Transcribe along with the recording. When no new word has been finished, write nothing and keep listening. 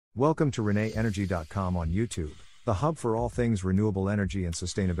Welcome to ReneEnergy.com on YouTube, the hub for all things renewable energy and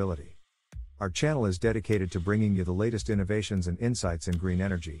sustainability. Our channel is dedicated to bringing you the latest innovations and insights in green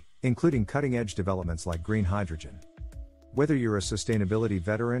energy, including cutting-edge developments like green hydrogen. Whether you're a sustainability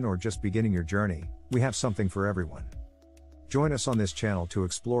veteran or just beginning your journey, we have something for everyone. Join us on this channel to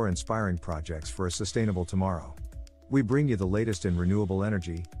explore inspiring projects for a sustainable tomorrow. We bring you the latest in renewable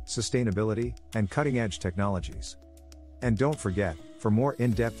energy, sustainability, and cutting-edge technologies. And don't forget, for more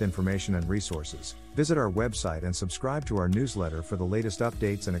in-depth information and resources, visit our website and subscribe to our newsletter for the latest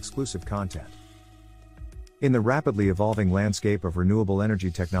updates and exclusive content. In the rapidly evolving landscape of renewable energy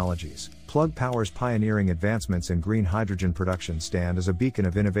technologies, Plug Power's pioneering advancements in green hydrogen production stand as a beacon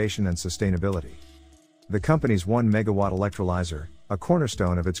of innovation and sustainability. The company's 1 megawatt electrolyzer, a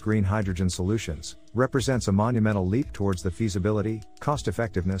cornerstone of its green hydrogen solutions, represents a monumental leap towards the feasibility,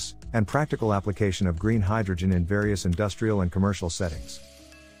 cost-effectiveness, and practical application of green hydrogen in various industrial and commercial settings.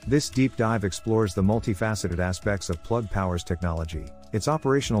 This deep dive explores the multifaceted aspects of Plug Power's technology, its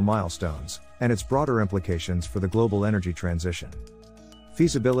operational milestones, and its broader implications for the global energy transition.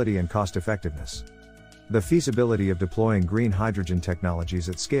 Feasibility and cost-effectiveness. The feasibility of deploying green hydrogen technologies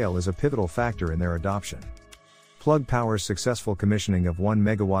at scale is a pivotal factor in their adoption. Plug Power's successful commissioning of 1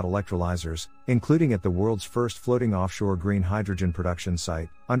 megawatt electrolyzers, including at the world's first floating offshore green hydrogen production site,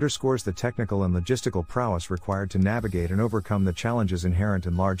 underscores the technical and logistical prowess required to navigate and overcome the challenges inherent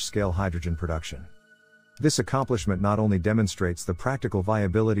in large-scale hydrogen production. This accomplishment not only demonstrates the practical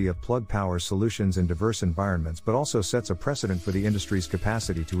viability of Plug Power's solutions in diverse environments but also sets a precedent for the industry's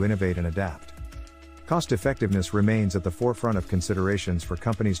capacity to innovate and adapt. Cost-effectiveness remains at the forefront of considerations for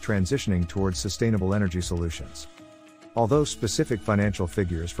companies transitioning towards sustainable energy solutions. Although specific financial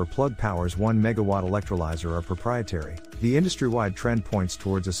figures for Plug Power's 1 megawatt electrolyzer are proprietary, the industry-wide trend points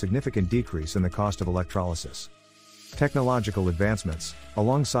towards a significant decrease in the cost of electrolysis. Technological advancements,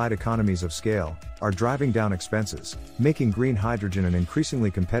 alongside economies of scale, are driving down expenses, making green hydrogen an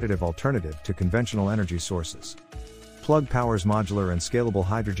increasingly competitive alternative to conventional energy sources. Plug Power's modular and scalable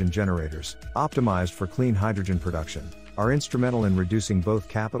hydrogen generators, optimized for clean hydrogen production, are instrumental in reducing both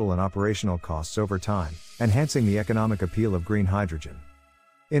capital and operational costs over time, enhancing the economic appeal of green hydrogen.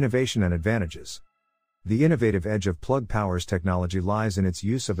 Innovation and advantages. The innovative edge of Plug Power's technology lies in its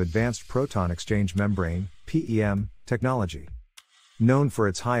use of advanced proton exchange membrane (PEM) technology. Known for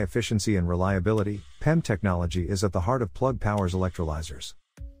its high efficiency and reliability, PEM technology is at the heart of Plug Power's electrolyzers.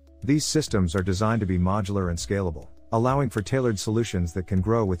 These systems are designed to be modular and scalable, allowing for tailored solutions that can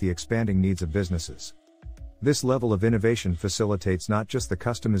grow with the expanding needs of businesses. This level of innovation facilitates not just the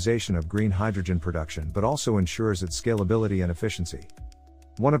customization of green hydrogen production but also ensures its scalability and efficiency.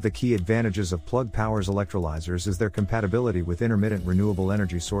 One of the key advantages of Plug Power's electrolyzers is their compatibility with intermittent renewable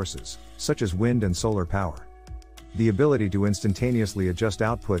energy sources, such as wind and solar power. The ability to instantaneously adjust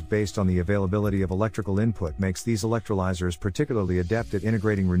output based on the availability of electrical input makes these electrolyzers particularly adept at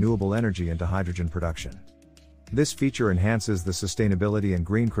integrating renewable energy into hydrogen production. This feature enhances the sustainability and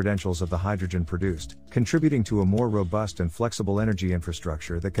green credentials of the hydrogen produced, contributing to a more robust and flexible energy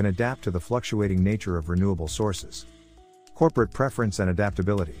infrastructure that can adapt to the fluctuating nature of renewable sources. Corporate preference and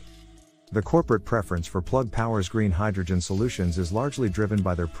adaptability. The corporate preference for Plug Power's green hydrogen solutions is largely driven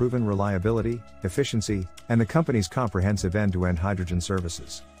by their proven reliability, efficiency, and the company's comprehensive end-to-end hydrogen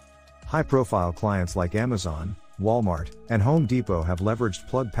services. High-profile clients like Amazon, Walmart, and Home Depot have leveraged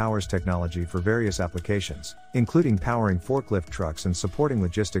Plug Power's technology for various applications, including powering forklift trucks and supporting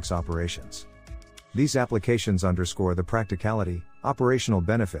logistics operations. These applications underscore the practicality, operational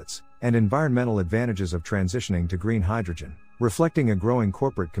benefits, and environmental advantages of transitioning to green hydrogen, reflecting a growing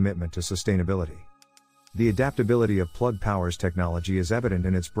corporate commitment to sustainability. The adaptability of Plug Power's technology is evident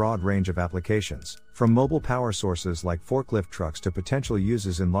in its broad range of applications, from mobile power sources like forklift trucks to potential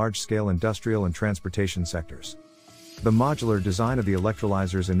uses in large-scale industrial and transportation sectors. The modular design of the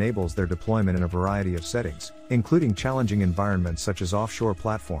electrolyzers enables their deployment in a variety of settings, including challenging environments such as offshore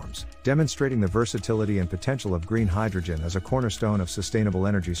platforms, demonstrating the versatility and potential of green hydrogen as a cornerstone of sustainable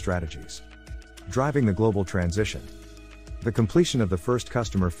energy strategies. Driving the global transition. The completion of the first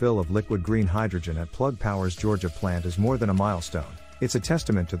customer fill of liquid green hydrogen at Plug Power's Georgia plant is more than a milestone. It's a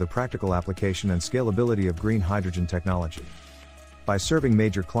testament to the practical application and scalability of green hydrogen technology. By serving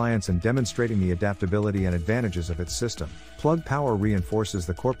major clients and demonstrating the adaptability and advantages of its system, Plug Power reinforces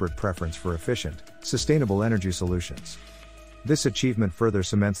the corporate preference for efficient, sustainable energy solutions. This achievement further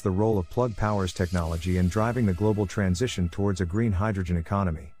cements the role of Plug Power's technology in driving the global transition towards a green hydrogen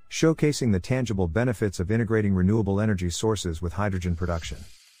economy, showcasing the tangible benefits of integrating renewable energy sources with hydrogen production.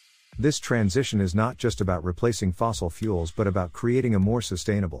 This transition is not just about replacing fossil fuels but about creating a more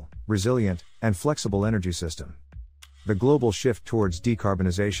sustainable, resilient, and flexible energy system. The global shift towards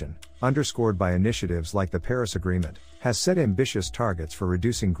decarbonization, underscored by initiatives like the Paris Agreement, has set ambitious targets for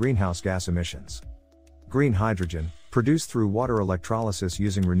reducing greenhouse gas emissions. Green hydrogen, produced through water electrolysis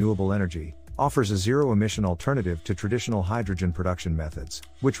using renewable energy, offers a zero-emission alternative to traditional hydrogen production methods,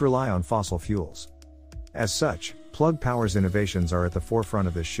 which rely on fossil fuels. As such, Plug Power's innovations are at the forefront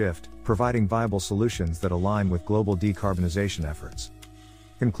of this shift, providing viable solutions that align with global decarbonization efforts.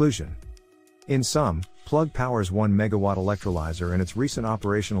 Conclusion. In sum, Plug Power's 1 megawatt electrolyzer and its recent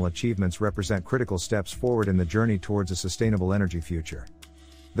operational achievements represent critical steps forward in the journey towards a sustainable energy future.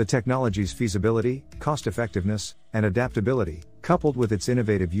 The technology's feasibility, cost-effectiveness, and adaptability, coupled with its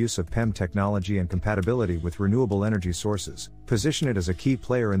innovative use of PEM technology and compatibility with renewable energy sources, position it as a key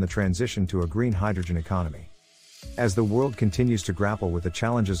player in the transition to a green hydrogen economy. As the world continues to grapple with the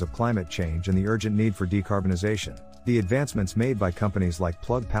challenges of climate change and the urgent need for decarbonization, the advancements made by companies like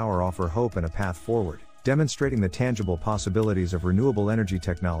Plug Power offer hope and a path forward, demonstrating the tangible possibilities of renewable energy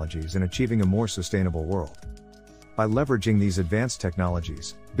technologies in achieving a more sustainable world. By leveraging these advanced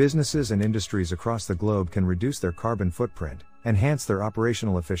technologies, businesses and industries across the globe can reduce their carbon footprint, enhance their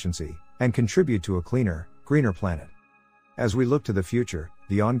operational efficiency, and contribute to a cleaner, greener planet. As we look to the future,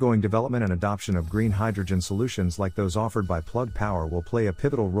 the ongoing development and adoption of green hydrogen solutions like those offered by Plug Power will play a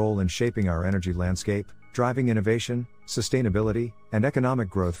pivotal role in shaping our energy landscape, driving innovation, sustainability, and economic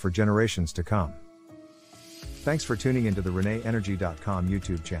growth for generations to come. Thanks for tuning into the ReneEnergy.com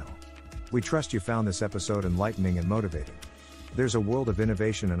YouTube channel. We trust you found this episode enlightening and motivating. There's a world of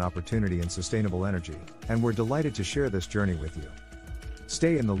innovation and opportunity in sustainable energy, and we're delighted to share this journey with you.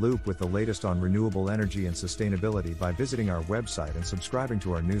 Stay in the loop with the latest on renewable energy and sustainability by visiting our website and subscribing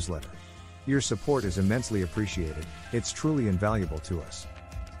to our newsletter. Your support is immensely appreciated, it's truly invaluable to us.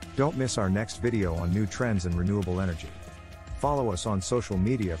 Don't miss our next video on new trends in renewable energy. Follow us on social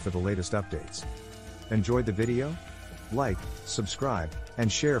media for the latest updates. Enjoyed the video? Like, subscribe,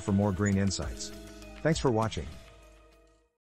 and share for more green insights. Thanks for watching.